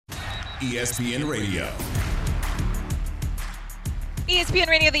ESPN Radio. ESPN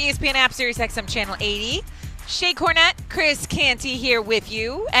Radio, the ESPN app, Sirius XM Channel 80. Shay Cornett, Chris Canty here with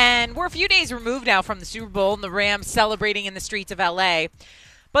you. And we're a few days removed now from the Super Bowl and the Rams celebrating in the streets of L.A.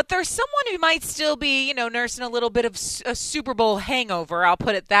 But there's someone who might still be, nursing a little bit of a Super Bowl hangover, I'll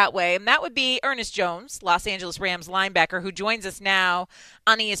put it that way. And that would be Ernest Jones, Los Angeles Rams linebacker, who joins us now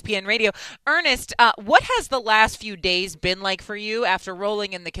on ESPN Radio. Ernest, what has the last few days been like for you after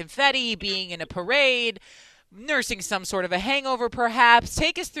rolling in the confetti, being in a parade, nursing some sort of a hangover perhaps?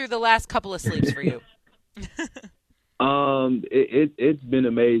 Take us through the last couple of sleeps for you. It's been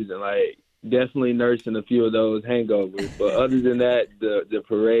amazing. Like, definitely nursing a few of those hangovers. But other than that, the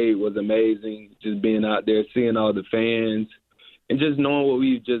parade was amazing. Just being out there, seeing all the fans, and just knowing what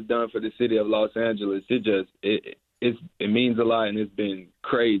we've just done for the city of Los Angeles. It means a lot, and it's been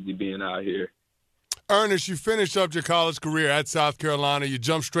crazy being out here. Ernest, you finished up your college career at South Carolina. You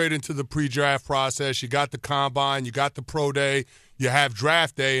jumped straight into the pre-draft process. You got the combine. You got the pro day. You have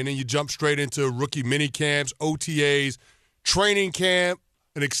draft day, and then you jump straight into rookie mini camps, OTAs, training camp,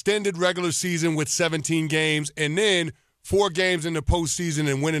 an extended regular season with 17 games, and then 4 games in the postseason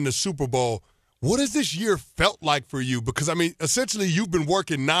and winning the Super Bowl. What has this year felt like for you? Because, essentially you've been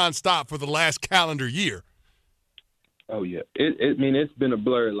working nonstop for the last calendar year. Oh, yeah. It's been a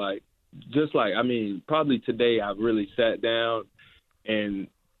blur. Probably today I've really sat down and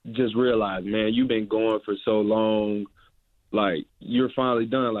just realized, man, you've been going for so long. Like, you're finally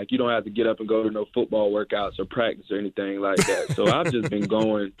done. Like, you don't have to get up and go to no football workouts or practice or anything like that. So I've just been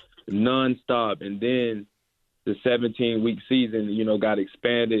going nonstop. And then the 17-week season, got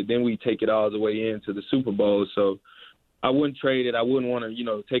expanded. Then we take it all the way into the Super Bowl. So I wouldn't trade it. I wouldn't want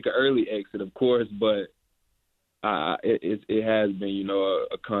to, take an early exit, of course. But it has been,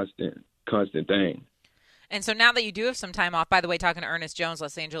 a constant thing. And so now that you do have some time off, by the way, talking to Ernest Jones,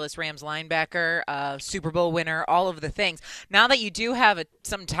 Los Angeles Rams linebacker, Super Bowl winner, all of the things. Now that you do have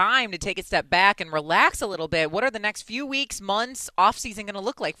some time to take a step back and relax a little bit, what are the next few weeks, months, off season going to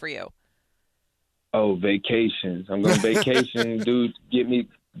look like for you? Oh, vacations. I'm going to vacation, dude. Get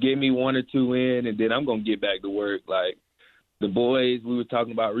me 1 or 2 in, and then I'm going to get back to work. Like, the boys, we were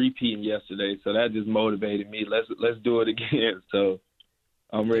talking about repeating yesterday, so that just motivated me. Let's do it again. So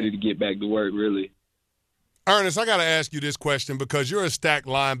I'm ready to get back to work, really. Ernest, I got to ask you this question because you're a stacked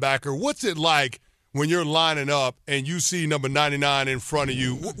linebacker. What's it like when you're lining up and you see number 99 in front of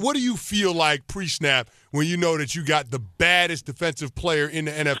you? What do you feel like pre-snap when you know that you got the baddest defensive player in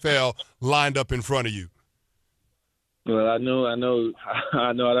the NFL lined up in front of you? Well, I know I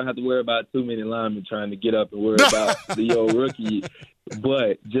don't have to worry about too many linemen trying to get up and worry about the old rookie.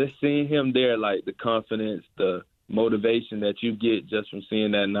 But just seeing him there, like the confidence, the motivation that you get just from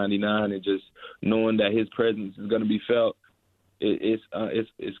seeing that 99 and just knowing that his presence is going to be felt,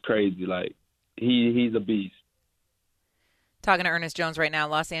 it's crazy. Like, he's a beast. Talking to Ernest Jones right now,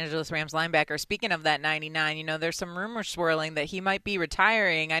 Los Angeles Rams linebacker. Speaking of that 99, there's some rumors swirling that he might be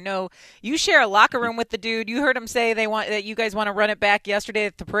retiring. I know you share a locker room with the dude. You heard him say that you guys want to run it back yesterday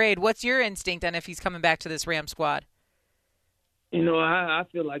at the parade. What's your instinct on if he's coming back to this Ram squad? I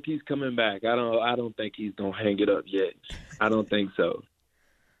feel like he's coming back. I don't think he's gonna hang it up yet. I don't think so.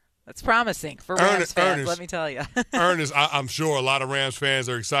 That's promising for Rams fans, let me tell you. Ernest, I'm sure a lot of Rams fans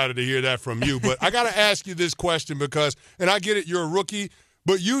are excited to hear that from you. But I got to ask you this question because, and I get it, you're a rookie,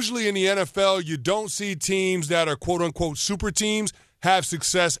 but usually in the NFL, you don't see teams that are quote-unquote super teams have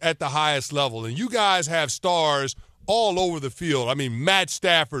success at the highest level. And you guys have stars all over the field. Matt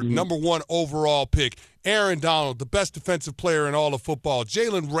Stafford, number 1 overall pick. Aaron Donald, the best defensive player in all of football.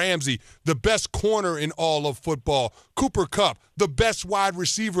 Jalen Ramsey, the best corner in all of football. Cooper Kupp, the best wide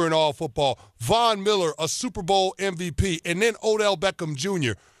receiver in all football. Von Miller, a Super Bowl MVP. And then Odell Beckham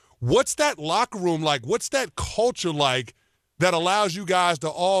Jr. What's that locker room like? What's that culture like that allows you guys to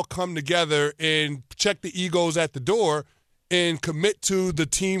all come together and check the egos at the door and commit to the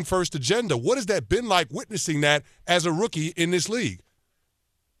team first agenda? What has that been like witnessing that as a rookie in this league?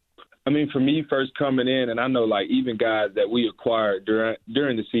 For me, first coming in, and I know, like, even guys that we acquired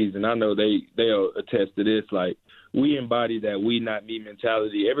during the season, I know they'll attest to this. Like, we embody that we not me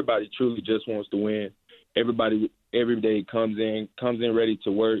mentality. Everybody truly just wants to win. Everybody every day comes in ready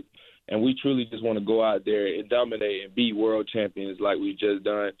to work, and we truly just want to go out there and dominate and be world champions like we've just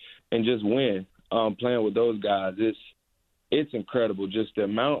done and just win. Playing with those guys, it's incredible. Just the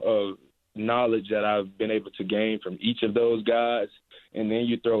amount of knowledge that I've been able to gain from each of those guys. And then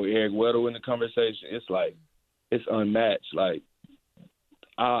you throw Eric Weddle in the conversation. It's unmatched. Like,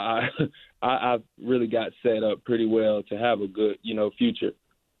 I've really got set up pretty well to have a good, future.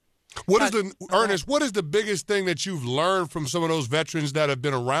 Ernest, what is the biggest thing that you've learned from some of those veterans that have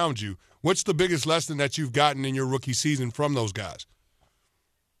been around you? What's the biggest lesson that you've gotten in your rookie season from those guys?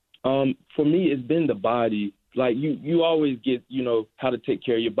 For me, it's been the body. Like, you always get, how to take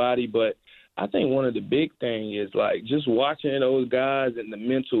care of your body, but I think one of the big things is, like, just watching those guys and the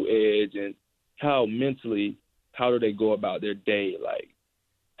mental edge and how do they go about their day? Like,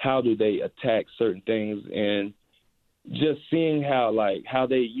 how do they attack certain things? And just seeing how they,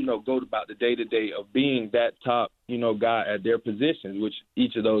 go about the day-to-day of being that top, guy at their positions, which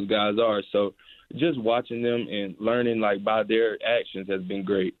each of those guys are. So just watching them and learning, like, by their actions has been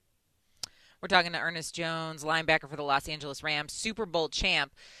great. We're talking to Ernest Jones, linebacker for the Los Angeles Rams, Super Bowl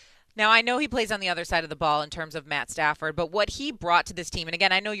champ. Now, I know he plays on the other side of the ball in terms of Matt Stafford, but what he brought to this team, and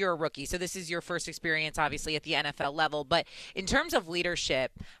again, I know you're a rookie, so this is your first experience, obviously, at the NFL level, but in terms of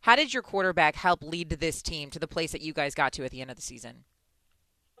leadership, how did your quarterback help lead this team to the place that you guys got to at the end of the season?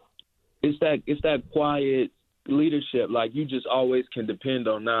 It's that quiet leadership. Like, you just always can depend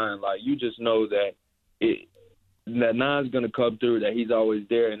on Nine. Like, you just know that Nine's going to come through, that he's always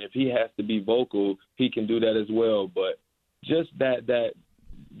there, and if he has to be vocal, he can do that as well. But just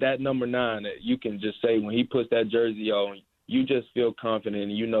that number 9 that you can just say when he puts that jersey on, you just feel confident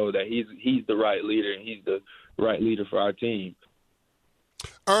and you know that he's the right leader and he's the right leader for our team.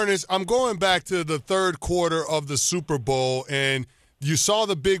 Ernest, I'm going back to the third quarter of the Super Bowl, and you saw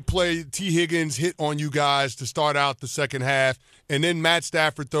the big play T. Higgins hit on you guys to start out the second half, and then Matt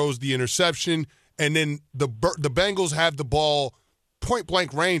Stafford throws the interception, and then the Bengals have the ball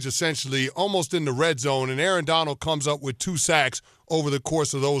point-blank range, essentially, almost in the red zone, and Aaron Donald comes up with 2 sacks over the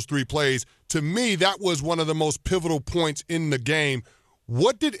course of those 3 plays. To me, that was one of the most pivotal points in the game.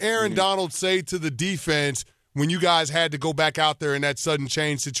 What did Aaron Donald say to the defense when you guys had to go back out there in that sudden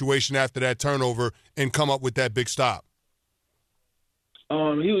change situation after that turnover and come up with that big stop?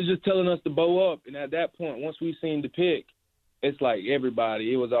 He was just telling us to bow up, and at that point, once we seen the pick, it's like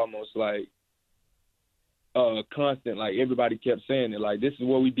everybody, it was almost like constant, like everybody kept saying it, like, this is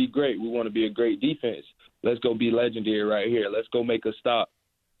where we be great. We want to be a great defense. Let's go be legendary right here. Let's go make a stop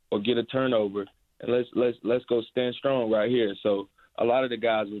or get a turnover, and let's go stand strong right here. So a lot of the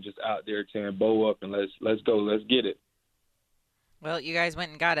guys were just out there saying, bow up and let's go, let's get it. Well, you guys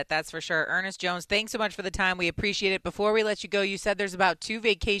went and got it, that's for sure. Ernest Jones, thanks so much for the time. We appreciate it. Before we let you go, you said there's about 2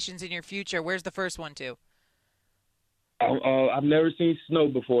 vacations in your future. Where's the first one to? I've never seen snow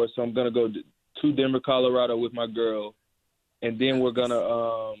before, so I'm going to go to Denver, Colorado with my girl, and then we're going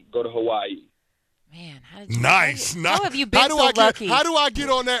to go to Hawaii. Man, how did you Nice. How have you been so lucky? How do I get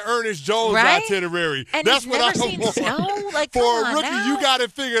on that Ernest Jones itinerary? And that's you've what never I seen want. Snow? Like, for a rookie, now. you got it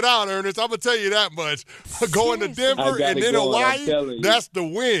figured out, Ernest. I'm going to tell you that much. Going to Denver and then Hawaii, that's the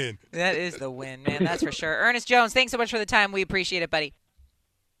win. That is the win, man. That's for sure. Ernest Jones, thanks so much for the time. We appreciate it, buddy.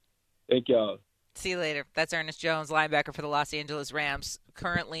 Thank y'all. See you later. That's Ernest Jones, linebacker for the Los Angeles Rams,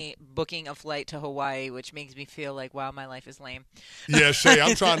 currently booking a flight to Hawaii, which makes me feel like, wow, my life is lame. Yeah, Shay,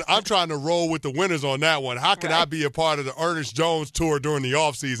 I'm trying to roll with the winners on that one. How can I be a part of the Ernest Jones tour during the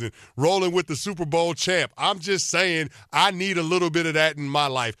offseason, rolling with the Super Bowl champ? I'm just saying I need a little bit of that in my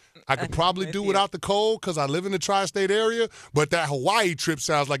life. I could probably do without the cold because I live in the tri-state area, but that Hawaii trip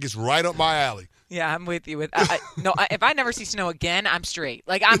sounds like it's right up my alley. Yeah, I'm with you. If I never see snow again, I'm straight.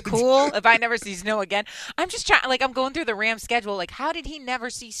 Like, I'm cool if I never see snow again. I'm just trying, like, I'm going through the Rams schedule. Like, how did he never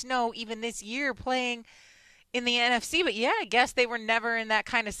see snow even this year playing in the NFC? But, yeah, I guess they were never in that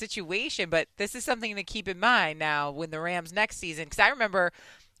kind of situation. But this is something to keep in mind now when the Rams next season. Because I remember,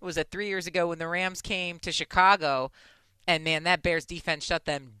 was it 3 years ago when the Rams came to Chicago, and, man, that Bears defense shut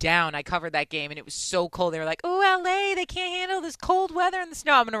them down. I covered that game, and it was so cold. They were like, oh, L.A., they can't handle this cold weather and the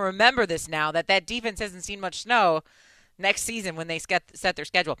snow. I'm going to remember this now, that defense hasn't seen much snow next season when they set their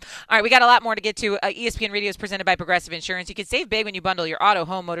schedule. All right, we got a lot more to get to. ESPN Radio is presented by Progressive Insurance. You can save big when you bundle your auto,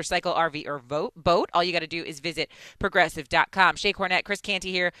 home, motorcycle, RV, or boat. All you got to do is visit Progressive.com. Shay Cornett, Chris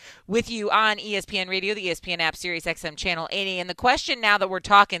Canty here with you on ESPN Radio, the ESPN app, Sirius XM Channel 80. And the question now that we're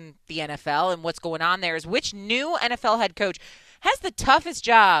talking the NFL and what's going on there is, which new NFL head coach has the toughest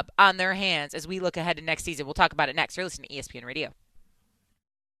job on their hands as we look ahead to next season? We'll talk about it next. You're listening to ESPN Radio.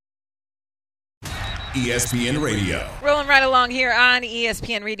 ESPN Radio. Rolling right along here on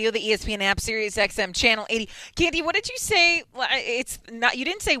ESPN Radio, the ESPN app, Sirius XM Channel 80. Candy, what did you say? It's not. You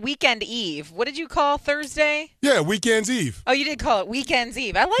didn't say Weekend Eve. What did you call Thursday? Yeah, Weekend's Eve. Oh, you did call it Weekend's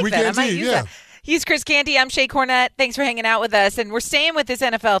Eve. I like Weekend's that. I might Eve, use yeah. that. He's Chris Canty. I'm Shay Cornett. Thanks for hanging out with us. And we're staying with this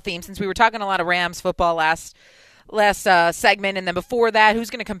NFL theme since we were talking a lot of Rams football last segment, and then before that, who's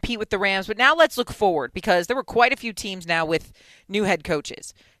going to compete with the Rams. But now let's look forward, because there were quite a few teams now with new head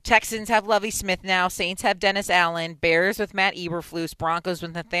coaches. Texans have Lovie Smith now. Saints have Dennis Allen. Bears with Matt Eberflus. Broncos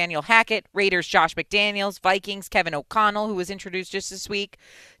with Nathaniel Hackett. Raiders Josh McDaniels. Vikings Kevin O'Connell, who was introduced just this week.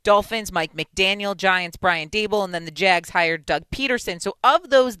 Dolphins Mike McDaniel. Giants Brian Dable. And then the Jags hired Doug Peterson. So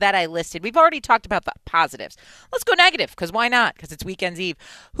of those that I listed, we've already talked about the positives. Let's go negative, because why not? Because it's Weekend's Eve.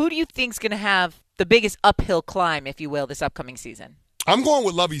 Who do you think's going to have the biggest uphill climb, if you will, this upcoming season? I'm going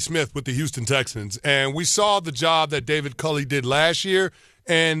with Lovie Smith with the Houston Texans. And we saw the job that David Culley did last year.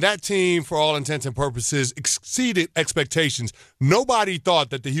 And that team, for all intents and purposes, exceeded expectations. Nobody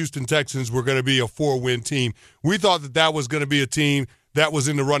thought that the Houston Texans were going to be a 4-win team. We thought that that was going to be a team that was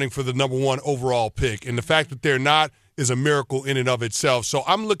in the running for the number 1 overall pick. And the fact that they're not is a miracle in and of itself. So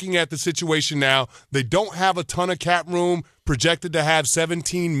I'm looking at the situation now. They don't have a ton of cap room, projected to have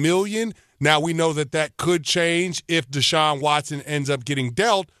 $17 million. Now, we know that that could change if Deshaun Watson ends up getting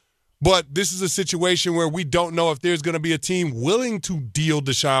dealt. But this is a situation where we don't know if there's going to be a team willing to deal for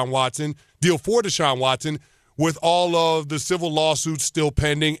Deshaun Watson with all of the civil lawsuits still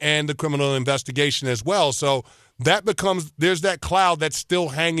pending and the criminal investigation as well. So that there's that cloud that's still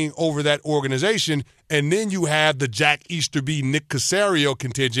hanging over that organization. And then you have the Jack Easterby, Nick Caserio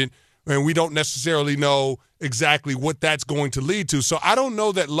contingent, and we don't necessarily know exactly what that's going to lead to. So I don't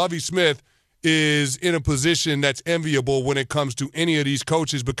know that Lovie Smith is in a position that's enviable when it comes to any of these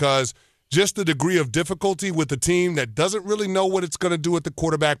coaches, because just the degree of difficulty with a team that doesn't really know what it's going to do at the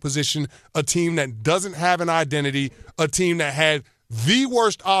quarterback position, a team that doesn't have an identity, a team that had the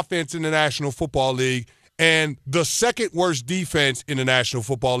worst offense in the National Football League and the second worst defense in the National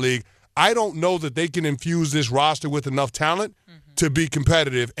Football League. I don't know that they can infuse this roster with enough talent to be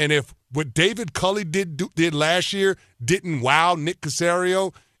competitive. And if what David Culley did last year didn't wow Nick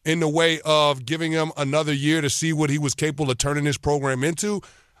Caserio in the way of giving him another year to see what he was capable of turning his program into,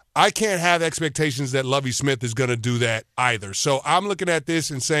 I can't have expectations that Lovie Smith is going to do that either. So I'm looking at this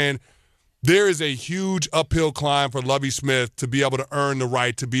and saying there is a huge uphill climb for Lovie Smith to be able to earn the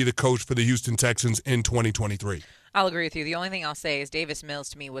right to be the coach for the Houston Texans in 2023. I'll agree with you. The only thing I'll say is Davis Mills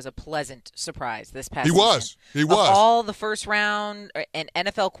to me was a pleasant surprise this past season. He was. Of all the first round and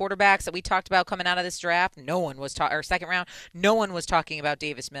NFL quarterbacks that we talked about coming out of this draft, no one was or second round, no one was talking about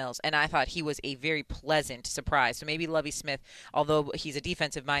Davis Mills, and I thought he was a very pleasant surprise. So maybe Lovie Smith, although he's a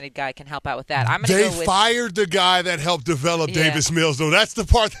defensive-minded guy, can help out with that. They fired the guy that helped develop Davis Mills, though. That's the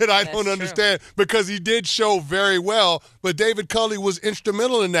part that I don't understand, because he did show very well, but David Culley was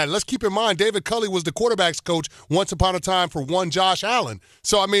instrumental in that. Let's keep in mind, David Culley was the quarterback's coach once upon a time for one Josh Allen.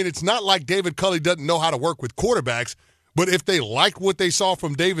 So, I mean, it's not like David Culley doesn't know how to work with quarterbacks, but if they like what they saw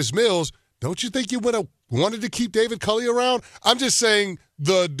from Davis Mills, don't you think you would have wanted to keep David Culley around? I'm just saying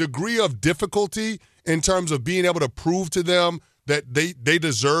the degree of difficulty in terms of being able to prove to them that they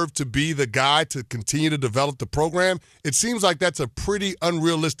deserve to be the guy to continue to develop the program, it seems like that's a pretty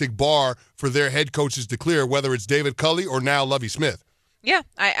unrealistic bar for their head coaches to clear, whether it's David Culley or now Lovie Smith. Yeah,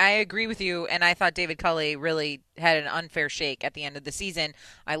 I agree with you, and I thought David Culley really had an unfair shake at the end of the season.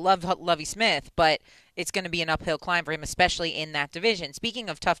 I love Lovie Smith, but it's going to be an uphill climb for him, especially in that division. Speaking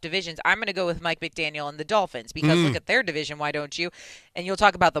of tough divisions, I'm going to go with Mike McDaniel and the Dolphins, because look at their division, why don't you? And you'll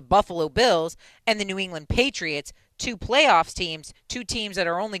talk about the Buffalo Bills and the New England Patriots, two playoffs teams, two teams that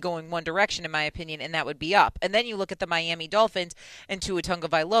are only going one direction, in my opinion, and that would be up. And then you look at the Miami Dolphins and Tua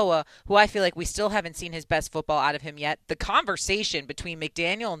Tagovailoa, who I feel like we still haven't seen his best football out of him yet. The conversation between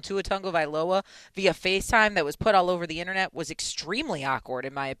McDaniel and Tua Tagovailoa via FaceTime that was put all over the internet was extremely awkward,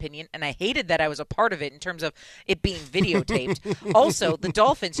 in my opinion, and I hated that I was a part of it in terms of it being videotaped. Also, the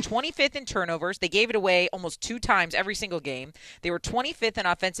Dolphins, 25th in turnovers. They gave it away almost 2 times every single game. They were 25th in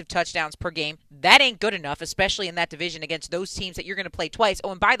offensive touchdowns per game. That ain't good enough, especially in that division against those teams that you're going to play twice.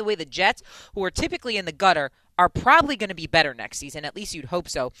 Oh, and by the way, the Jets, who are typically in the gutter, are probably going to be better next season. At least you'd hope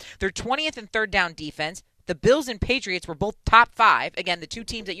so. They're 20th in third down defense. The Bills and Patriots were both top 5. Again, the two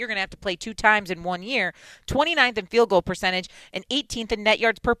teams that you're going to have to play 2 times in 1 year. 29th in field goal percentage and 18th in net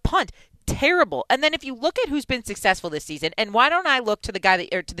yards per punt. Terrible. And then if you look at who's been successful this season, and why don't I look to the guy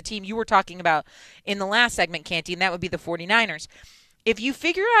or to the team you were talking about in the last segment, Canty, and that would be the 49ers. If you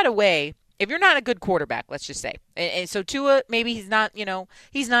figure out a way, if you're not a good quarterback, let's just say, and so Tua, maybe he's not,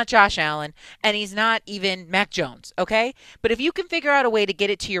 he's not Josh Allen, and he's not even Mac Jones, okay? But if you can figure out a way to get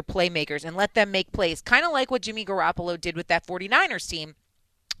it to your playmakers and let them make plays, kind of like what Jimmy Garoppolo did with that 49ers team,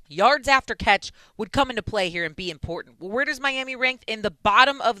 yards after catch would come into play here and be important. Well, where does Miami rank? In the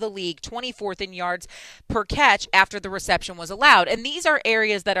bottom of the league, 24th in yards per catch after the reception was allowed. And these are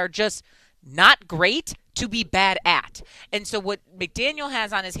areas that are just not great, to be bad at. And so what McDaniel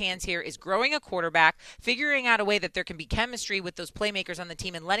has on his hands here is growing a quarterback, figuring out a way that there can be chemistry with those playmakers on the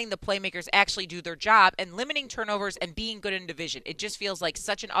team and letting the playmakers actually do their job and limiting turnovers and being good in division. It just feels like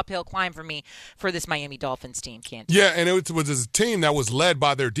such an uphill climb for me for this Miami Dolphins team, Canty. Yeah, and it was a team that was led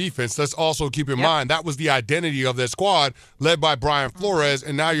by their defense. Let's also keep in mind that was the identity of that squad, led by Brian Flores,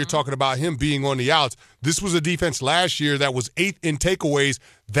 and now you're talking about him being on the outs. This was a defense last year that was 8th in takeaways.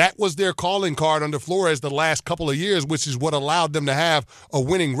 That was their calling card under Flores the last couple of years, which is what allowed them to have a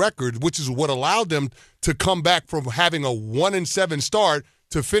winning record, which is what allowed them to come back from having a 1-7 start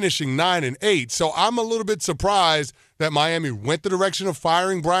to finishing 9-8. So I'm a little bit surprised that Miami went the direction of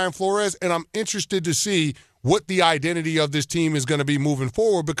firing Brian Flores, and I'm interested to see what the identity of this team is going to be moving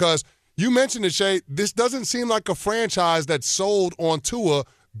forward, because you mentioned it, Shay, this doesn't seem like a franchise that's sold on Tua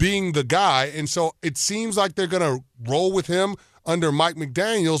being the guy, and so it seems like they're going to roll with him under Mike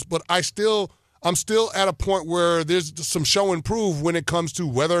McDaniels, but I'm still at a point where there's some show and prove when it comes to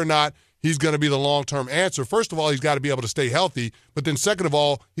whether or not he's going to be the long-term answer. First of all, he's got to be able to stay healthy, but then second of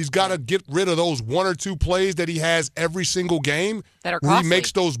all, he's got to get rid of those 1 or 2 plays that he has every single game that are where costly. he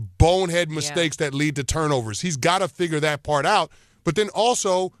makes those bonehead mistakes that lead to turnovers. He's got to figure that part out, but then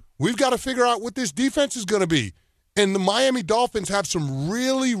also we've got to figure out what this defense is going to be. And the Miami Dolphins have some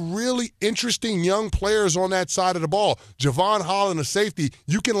really, really interesting young players on that side of the ball. Javon Holland, a safety,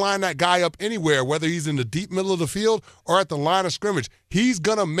 you can line that guy up anywhere, whether he's in the deep middle of the field or at the line of scrimmage. He's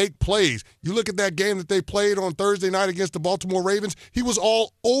going to make plays. You look at that game that they played on Thursday night against the Baltimore Ravens, he was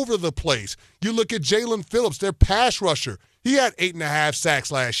all over the place. You look at Jalen Phillips, their pass rusher. He had 8.5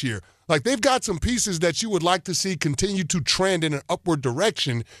 sacks last year. Like, they've got some pieces that you would like to see continue to trend in an upward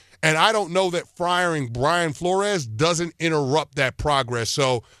direction. And I don't know that firing Brian Flores doesn't interrupt that progress.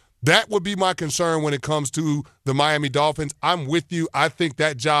 So that would be my concern when it comes to the Miami Dolphins. I'm with you. I think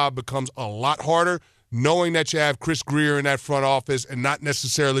that job becomes a lot harder knowing that you have Chris Greer in that front office and not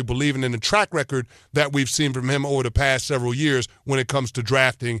necessarily believing in the track record that we've seen from him over the past several years when it comes to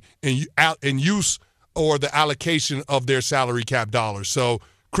drafting and use or the allocation of their salary cap dollars. So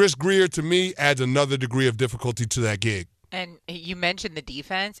Chris Greer, to me, adds another degree of difficulty to that gig. And you mentioned the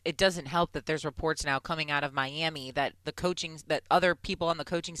defense. It doesn't help that there's reports now coming out of Miami that that other people on the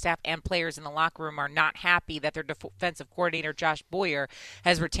coaching staff and players in the locker room are not happy that their defensive coordinator, Josh Boyer,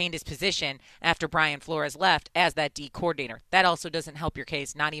 has retained his position after Brian Flores left as that D coordinator. That also doesn't help your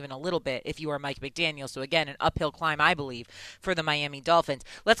case, not even a little bit, if you are Mike McDaniel. So again, an uphill climb, I believe, for the Miami Dolphins.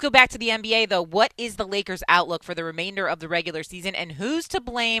 Let's go back to the NBA, though. What is the Lakers' outlook for the remainder of the regular season, and who's to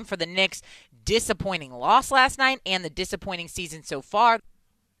blame for the Knicks' disappointing loss last night and the disappointing season so far?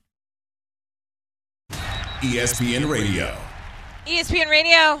 ESPN Radio. ESPN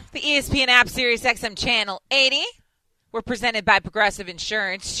Radio, the ESPN app, Sirius XM Channel 80. We're presented by Progressive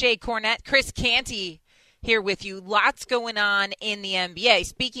Insurance. Shay Cornett, Chris Canty here with you. Lots going on in the NBA.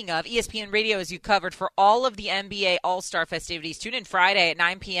 Speaking of, ESPN Radio as you covered for all of the NBA All-Star festivities. Tune in Friday at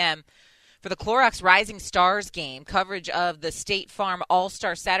 9 p.m. for the Clorox Rising Stars game. Coverage of the State Farm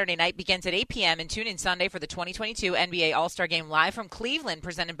All-Star Saturday night begins at 8 p.m. and tune in Sunday for the 2022 NBA All-Star Game live from Cleveland,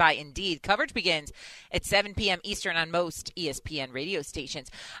 presented by Indeed. Coverage begins at 7 p.m. Eastern on most ESPN radio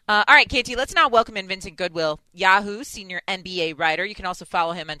stations. All right, KT, let's now welcome in Vincent Goodwill, Yahoo senior NBA writer. You can also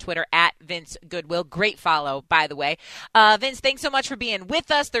follow him on Twitter at Vince Goodwill. Great follow, by the way. Vince, thanks so much for being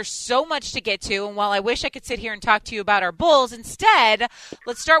with us. There's so much to get to, and while I wish I could sit here and talk to you about our Bulls, instead,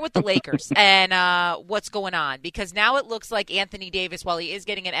 let's start with the Lakers and what's going on, because now it looks like Anthony Davis, while he is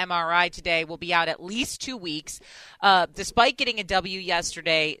getting an MRI today, will be out at least 2 weeks. Despite getting a W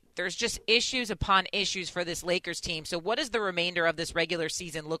yesterday, there's just issues upon issues for this Lakers team. So what does the remainder of this regular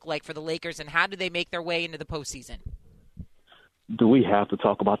season look like for the Lakers, and how do they make their way into the postseason? Do we have to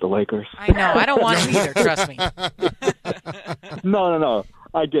talk about the Lakers? I know. I don't want to either, trust me. No.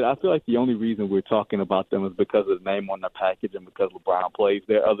 I get it. I feel like the only reason we're talking about them is because of the name on the package and because LeBron plays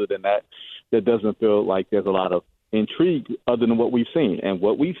there. Other than that, there doesn't feel like there's a lot of intrigue other than what we've seen. And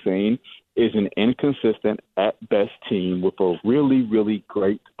what we've seen is an inconsistent, at best team with a really, really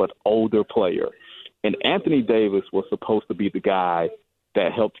great but older player. And Anthony Davis was supposed to be the guy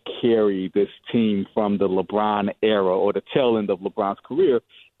that helped carry this team from the LeBron era or the tail end of LeBron's career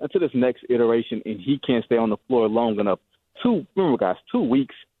into this next iteration, and he can't stay on the floor long enough. 2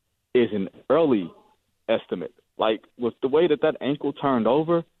 weeks is an early estimate. Like, with the way that ankle turned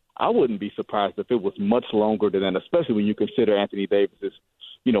over, I wouldn't be surprised if it was much longer than that, especially when you consider Anthony Davis's,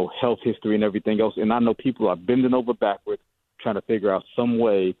 health history and everything else. And I know people are bending over backwards trying to figure out some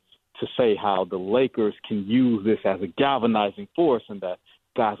way to say how the Lakers can use this as a galvanizing force and that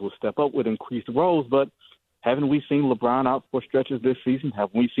guys will step up with increased roles. But Haven't we seen LeBron out for stretches this season?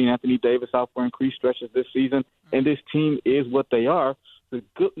 Haven't we seen Anthony Davis out for increased stretches this season? And this team is what they are. The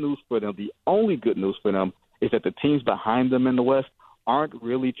good news for them, the only good news for them, is that the teams behind them in the West aren't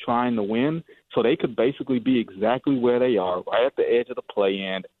really trying to win. So they could basically be exactly where they are, right at the edge of the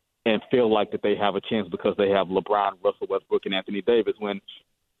play-in, and feel like that they have a chance because they have LeBron, Russell Westbrook, and Anthony Davis, when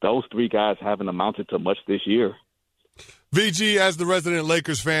those three guys haven't amounted to much this year. VG, as the resident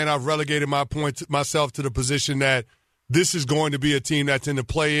Lakers fan, I've relegated myself to the position that this is going to be a team that's in the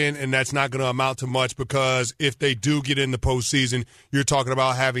play-in and that's not going to amount to much, because if they do get in the postseason, you're talking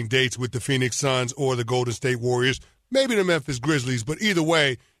about having dates with the Phoenix Suns or the Golden State Warriors, maybe the Memphis Grizzlies, but either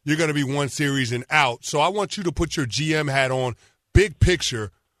way, you're going to be one series and out. So I want you to put your GM hat on. Big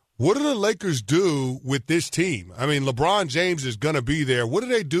picture, what do the Lakers do with this team? I mean, LeBron James is going to be there. What do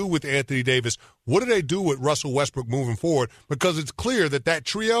they do with Anthony Davis? What do they do with Russell Westbrook moving forward? Because it's clear that that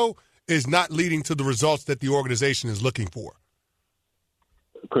trio is not leading to the results that the organization is looking for.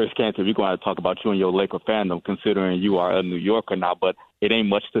 Chris Cantor, we're going to talk about you and your Laker fandom, considering you are a New Yorker now, but it ain't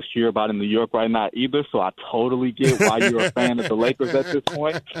much to cheer about in New York right now either, so I totally get why you're a fan of the Lakers at this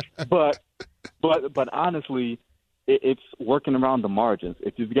point. But honestly, it's working around the margins.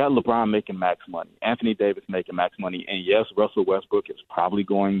 If you've got LeBron making max money, Anthony Davis making max money, and yes, Russell Westbrook is probably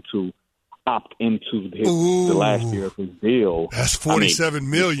going to opt into the last year of his deal. That's $47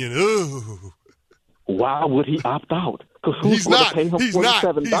 million. Ooh. Why would he opt out? Because who's going to pay him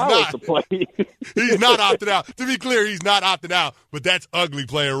 $47 to play? He's not opting out. To be clear, he's not opting out, but that's ugly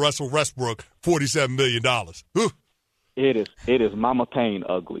playing Russell Westbrook $47 million. Ooh. It is Mama Payne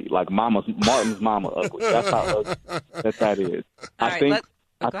ugly, like Martin's mama ugly. That's how ugly that is. I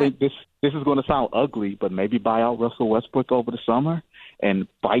think this is going to sound ugly, but maybe buy out Russell Westbrook over the summer and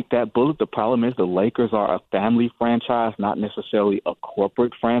bite that bullet. The problem is the Lakers are a family franchise, not necessarily a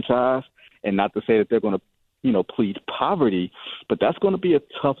corporate franchise, and not to say that they're going to, plead poverty, but that's going to be a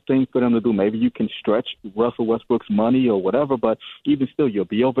tough thing for them to do. Maybe you can stretch Russell Westbrook's money or whatever, but even still, you'll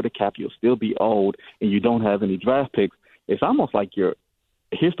be over the cap, you'll still be old, and you don't have any draft picks. It's almost like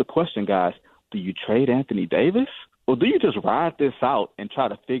here's the question, guys. Do you trade Anthony Davis? Or do you just ride this out and try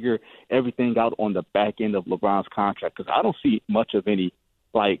to figure everything out on the back end of LeBron's contract? Because I don't see much of any,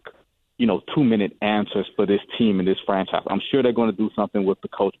 2-minute answers for this team and this franchise. I'm sure they're going to do something with the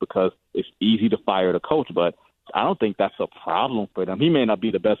coach because it's easy to fire the coach, but I don't think that's a problem for them. He may not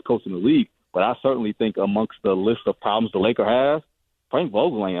be the best coach in the league, but I certainly think amongst the list of problems the Lakers have, Frank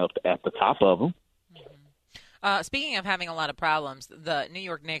Vogel ain't up at the top of them. Speaking of having a lot of problems, the New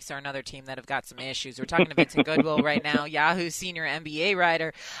York Knicks are another team that have got some issues. We're talking to Vincent Goodwill right now, Yahoo's senior NBA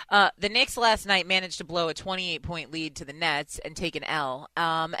writer. The Knicks last night managed to blow a 28-point lead to the Nets and take an L.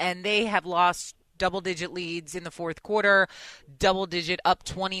 And they have lost double-digit leads in the fourth quarter, double-digit up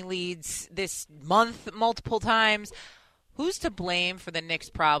 20 leads this month multiple times. Who's to blame for the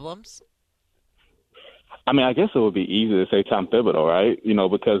Knicks' problems? I mean, I guess it would be easy to say Tom Thibodeau, right?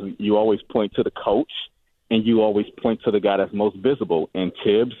 Because you always point to the coach, and you always point to the guy that's most visible. And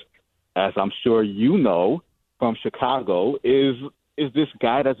Tibbs, as I'm sure you know from Chicago, is this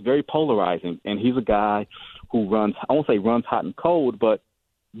guy that's very polarizing. And he's a guy who I won't say runs hot and cold, but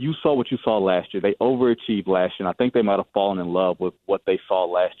you saw what you saw last year. They overachieved last year, and I think they might have fallen in love with what they saw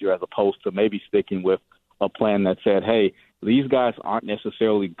last year as opposed to maybe sticking with a plan that said, hey, these guys aren't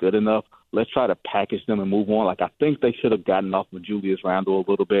necessarily good enough. Let's try to package them and move on. I think they should have gotten off with Julius Randle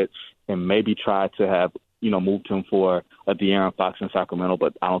a little bit and maybe tried to have moved him for a De'Aaron Fox in Sacramento,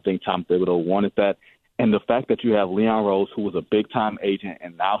 but I don't think Tom Thibodeau wanted that. And the fact that you have Leon Rose, who was a big-time agent,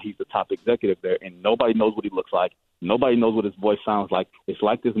 and now he's the top executive there, and nobody knows what he looks like. Nobody knows what his voice sounds like. It's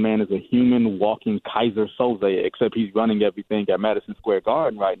like this man is a human walking Kaiser Soze, except he's running everything at Madison Square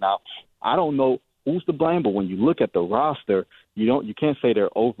Garden right now. I don't know who's to blame, but when you look at the roster, you can't say they're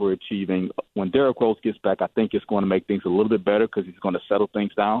overachieving. When Derrick Rose gets back, I think it's going to make things a little bit better because he's going to settle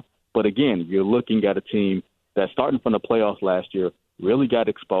things down. But again, you're looking at a team that starting from the playoffs last year really got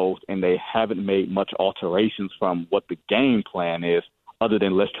exposed, and they haven't made much alterations from what the game plan is other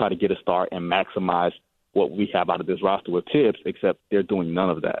than let's try to get a start and maximize what we have out of this roster with Tibbs, except they're doing none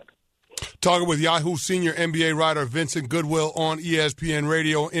of that. Talking with Yahoo senior NBA writer Vincent Goodwill on ESPN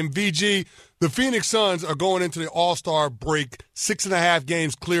Radio. In VG, the Phoenix Suns are going into the All-Star break 6.5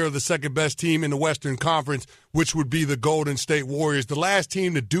 games clear of the second-best team in the Western Conference, which would be the Golden State Warriors. The last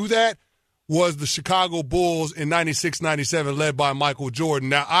team to do that was the Chicago Bulls in 96-97, led by Michael Jordan.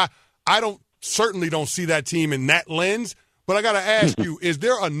 Now, I certainly don't see that team in that lens, but I got to ask you, is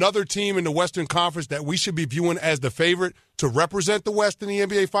there another team in the Western Conference that we should be viewing as the favorite to represent the West in the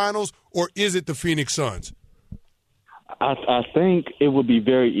NBA Finals, or is it the Phoenix Suns? I think it would be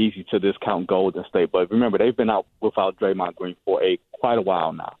very easy to discount Golden State, but remember, they've been out without Draymond Green for quite a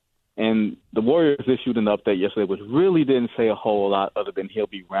while now. And the Warriors issued an update yesterday which really didn't say a whole lot other than he'll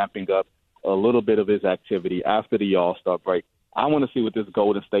be ramping up a little bit of his activity after the All-Star break. I want to see what this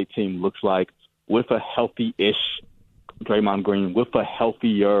Golden State team looks like with a healthy-ish Draymond Green, with a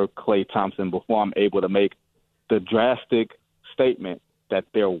healthier Klay Thompson before I'm able to make the drastic statement that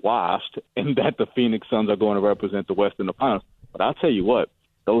they're washed and that the Phoenix Suns are going to represent the West in the finals. But I'll tell you what,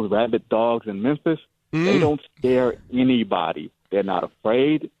 those rabid dogs in Memphis, they don't scare anybody. They're not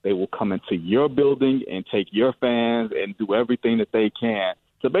afraid. They will come into your building and take your fans and do everything that they can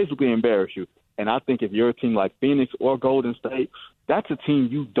to basically embarrass you. And I think if you're a team like Phoenix or Golden State, that's a team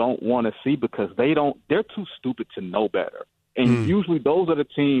you don't want to see because they're too stupid to know better. And usually those are the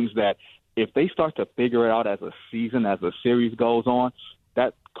teams that if they start to figure it out as a series goes on,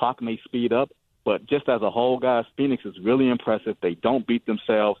 that clock may speed up. But just as a whole, guys, Phoenix is really impressive. They don't beat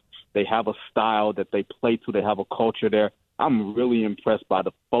themselves. They have a style that they play to. They have a culture there. I'm really impressed by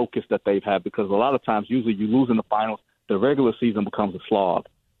the focus that they've had because a lot of times, usually you lose in the finals, the regular season becomes a slog.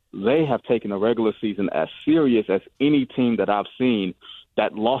 They have taken the regular season as serious as any team that I've seen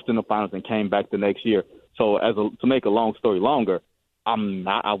that lost in the finals and came back the next year. So to make a long story longer,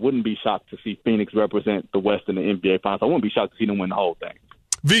 I wouldn't be shocked to see Phoenix represent the West in the NBA Finals. I wouldn't be shocked to see them win the whole thing.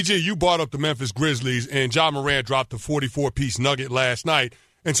 VG, you brought up the Memphis Grizzlies, and Ja Morant dropped the 44-piece nugget last night.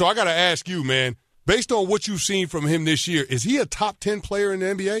 And so I got to ask you, man, based on what you've seen from him this year, is he a top 10 player in the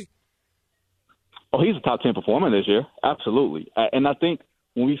NBA? Oh, he's a top 10 performer this year. Absolutely. And I think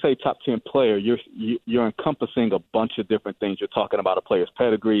when we say top 10 player, you're encompassing a bunch of different things. You're talking about a player's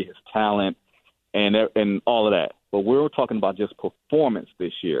pedigree, his talent, and all of that. But we're talking about just performance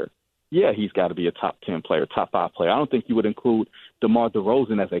this year. Yeah, he's got to be a top 10 player, top 5 player. I don't think you would include DeMar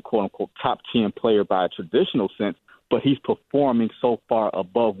DeRozan as a quote-unquote top 10 player by a traditional sense, but he's performing so far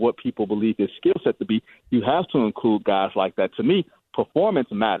above what people believe his skill set to be. You have to include guys like that. To me, performance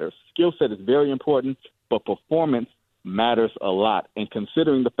matters. Skill set is very important, but performance matters a lot. And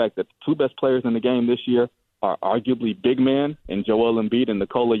considering the fact that the two best players in the game this year are arguably big men in Joel Embiid and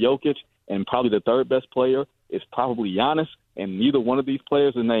Nikola Jokic, and probably the third best player is probably Giannis, and neither one of these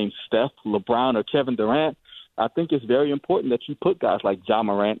players are named Steph, LeBron, or Kevin Durant, I think it's very important that you put guys like Ja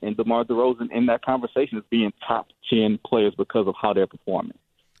Morant and DeMar DeRozan in that conversation as being top 10 players because of how they're performing.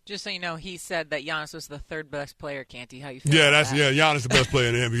 Just so you know, he said that Giannis was the third best player, Canty. How you feel Yeah, about that? Giannis the best player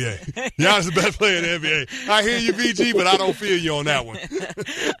in the NBA. Giannis the best player in the NBA. I hear you, VG, but I don't feel you on that one.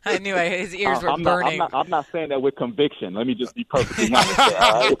 I knew his ears were burning. I'm not saying that with conviction. Let me just be perfectly honest there,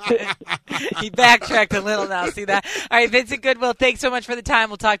 all right? He backtracked a little now. See that? All right, Vincent Goodwill, thanks so much for the time.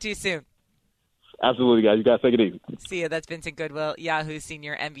 We'll talk to you soon. Absolutely, guys. You guys take it easy. See ya. That's Vincent Goodwill, Yahoo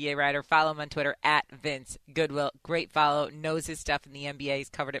senior NBA writer. Follow him on Twitter at Vince Goodwill. Great follow. Knows his stuff in the NBA. He's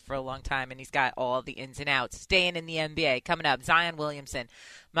covered it for a long time, and he's got all the ins and outs. Staying in the NBA. Coming up, Zion Williamson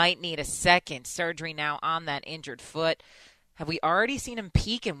might need a second surgery now on that injured foot. Have we already seen him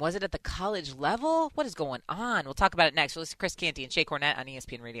peak, and was it at the college level? What is going on? We'll talk about it next. We'll listen to Chris Canty and Shea Cornette on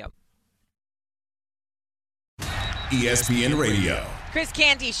ESPN Radio. ESPN Radio. Chris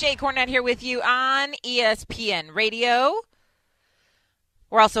Canty, Shea Cornette here with you on ESPN Radio.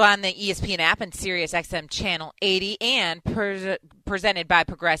 We're also on the ESPN app and Sirius XM Channel 80 and presented by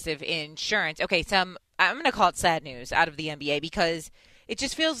Progressive Insurance. Okay, I'm going to call it sad news out of the NBA because it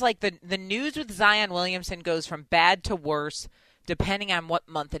just feels like the news with Zion Williamson goes from bad to worse depending on what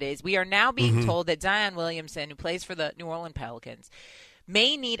month it is. We are now being told that Zion Williamson, who plays for the New Orleans Pelicans,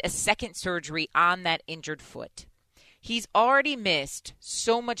 may need a second surgery on that injured foot. He's already missed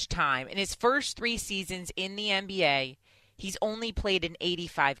so much time. In his first 3 seasons in the NBA, he's only played in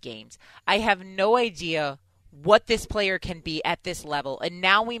 85 games. I have no idea what this player can be at this level, and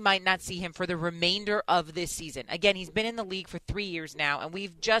now we might not see him for the remainder of this season. Again, he's been in the league for 3 years now, and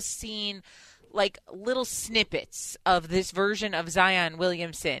we've just seen like little snippets of this version of Zion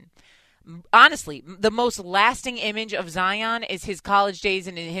Williamson. Honestly, the most lasting image of Zion is his college days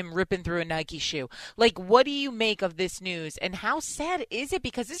and him ripping through a Nike shoe. Like, what do you make of this news? And how sad is it?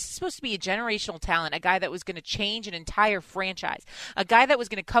 Because this is supposed to be a generational talent, a guy that was going to change an entire franchise, a guy that was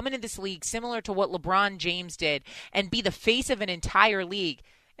going to come into this league similar to what LeBron James did and be the face of an entire league.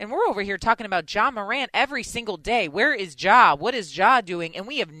 And we're over here talking about Ja Morant every single day. Where is Ja? What is Ja doing? And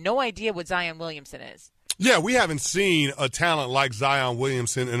we have no idea what Zion Williamson is. Yeah, we haven't seen a talent like Zion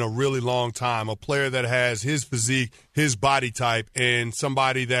Williamson in a really long time, a player that has his physique, his body type, and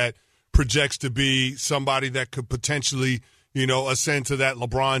somebody that projects to be somebody that could potentially, ascend to that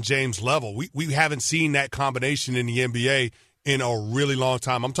LeBron James level. We haven't seen that combination in the NBA in a really long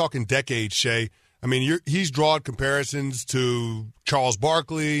time. I'm talking decades, Shea. I mean, he's drawn comparisons to Charles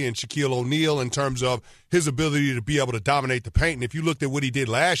Barkley and Shaquille O'Neal in terms of his ability to be able to dominate the paint. And if you looked at what he did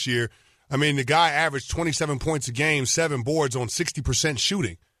last year, I mean, the guy averaged 27 points a game, 7 boards on 60%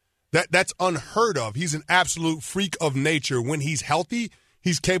 shooting. That's unheard of. He's an absolute freak of nature. When he's healthy,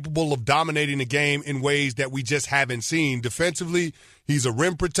 he's capable of dominating the game in ways that we just haven't seen. Defensively, he's a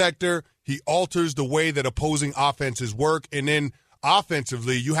rim protector. He alters the way that opposing offenses work. And then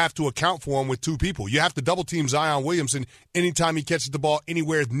offensively, you have to account for him with two people. You have to double-team Zion Williamson anytime he catches the ball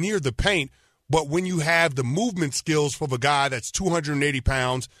anywhere near the paint. But when you have the movement skills of a guy that's 280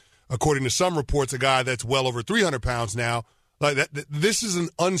 pounds, according to some reports, a guy that's well over 300 pounds now, like that, this is an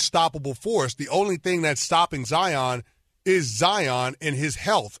unstoppable force. The only thing that's stopping Zion is Zion and his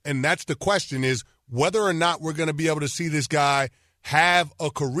health. And that's the question, is whether or not we're going to be able to see this guy have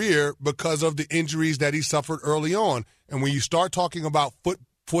a career because of the injuries that he suffered early on. And when you start talking about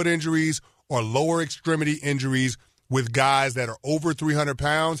foot injuries or lower extremity injuries with guys that are over 300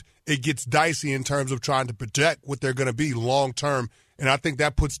 pounds, it gets dicey in terms of trying to project what they're going to be long term. And I think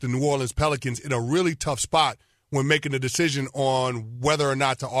that puts the New Orleans Pelicans in a really tough spot when making a decision on whether or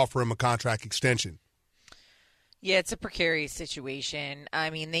not to offer him a contract extension. Yeah, it's a precarious situation. I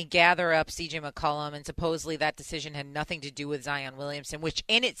mean, they gather up C.J. McCollum, and supposedly that decision had nothing to do with Zion Williamson, which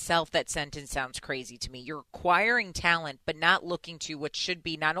in itself, that sentence sounds crazy to me. You're acquiring talent, but not looking to what should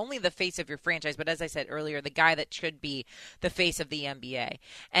be not only the face of your franchise, but as I said earlier, the guy that should be the face of the NBA.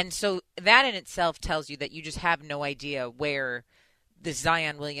 And so that in itself tells you that you just have no idea where the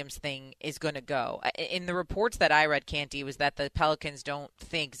Zion Williams thing is going to go. In the reports that I read, Canty, was that the Pelicans don't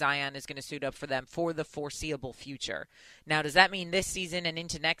think Zion is going to suit up for them for the foreseeable future. Now, does that mean this season and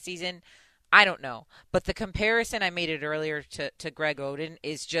into next season? I don't know. But the comparison, I made it earlier to Greg Oden,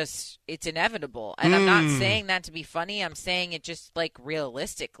 is just, it's inevitable. And I'm not saying that to be funny. I'm saying it just like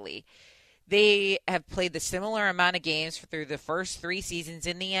realistically. They have played the similar amount of games through the first 3 seasons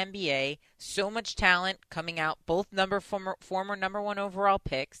in the NBA. So much talent coming out, both former number 1 overall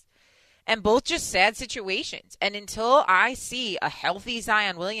picks, and both just sad situations. And until I see a healthy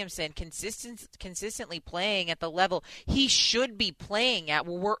Zion Williamson consistently playing at the level he should be playing at,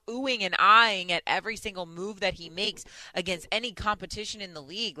 where we're oohing and eyeing at every single move that he makes against any competition in the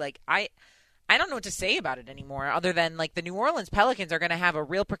league, like I don't know what to say about it anymore, other than like the New Orleans Pelicans are going to have a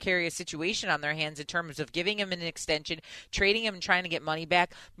real precarious situation on their hands in terms of giving him an extension, trading him and trying to get money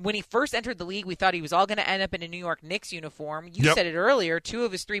back. When he first entered the league, we thought he was all going to end up in a New York Knicks uniform. You said it earlier, 2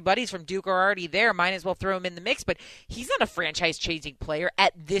 of his 3 buddies from Duke are already there. Might as well throw him in the mix, but he's not a franchise-changing player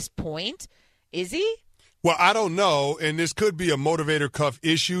at this point, is he? Well, I don't know, and this could be a motivator cuff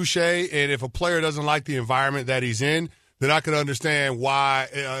issue, Shay, and if a player doesn't like the environment that he's in, then I could understand why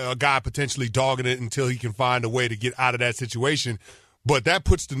a guy potentially dogging it until he can find a way to get out of that situation. But that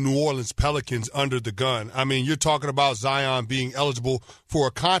puts the New Orleans Pelicans under the gun. I mean, you're talking about Zion being eligible for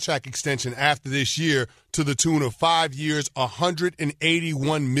a contract extension after this year to the tune of 5 years,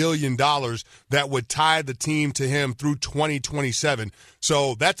 $181 million that would tie the team to him through 2027.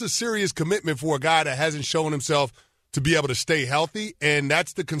 So that's a serious commitment for a guy that hasn't shown himself to be able to stay healthy, and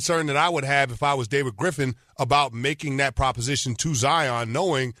that's the concern that I would have if I was David Griffin about making that proposition to Zion,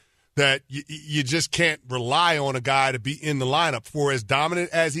 knowing that you just can't rely on a guy to be in the lineup. For as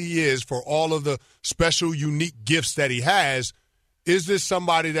dominant as he is, for all of the special, unique gifts that he has, is this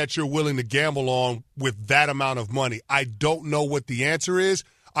somebody that you're willing to gamble on with that amount of money? I don't know what the answer is.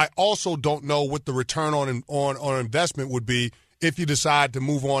 I also don't know what the return on investment would be if you decide to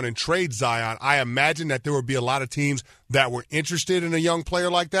move on and trade Zion. I imagine that there would be a lot of teams that were interested in a young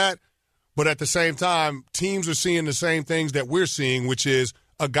player like that. But at the same time, teams are seeing the same things that we're seeing, which is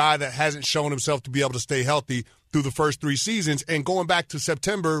a guy that hasn't shown himself to be able to stay healthy through the first 3 seasons. And going back to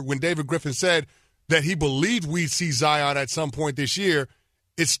September, when David Griffin said that he believed we'd see Zion at some point this year,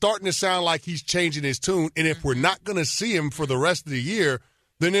 it's starting to sound like he's changing his tune. And if we're not going to see him for the rest of the year,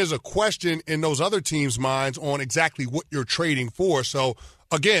 then there's a question in those other teams' minds on exactly what you're trading for. So,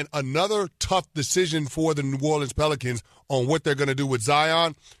 again, another tough decision for the New Orleans Pelicans on what they're going to do with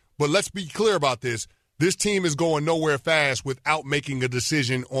Zion. But let's be clear about this. This team is going nowhere fast without making a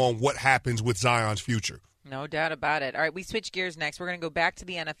decision on what happens with Zion's future. No doubt about it. All right, we switch gears next. We're going to go back to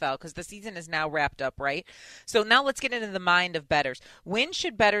the NFL because the season is now wrapped up, right? So now let's get into the mind of bettors. When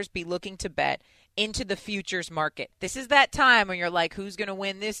should bettors be looking to bet into the futures market? This is that time when you're like, who's going to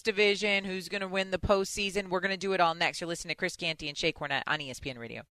win this division? Who's going to win the postseason? We're going to do it all next. You're listening to Chris Canty and Shea Cornette on ESPN Radio.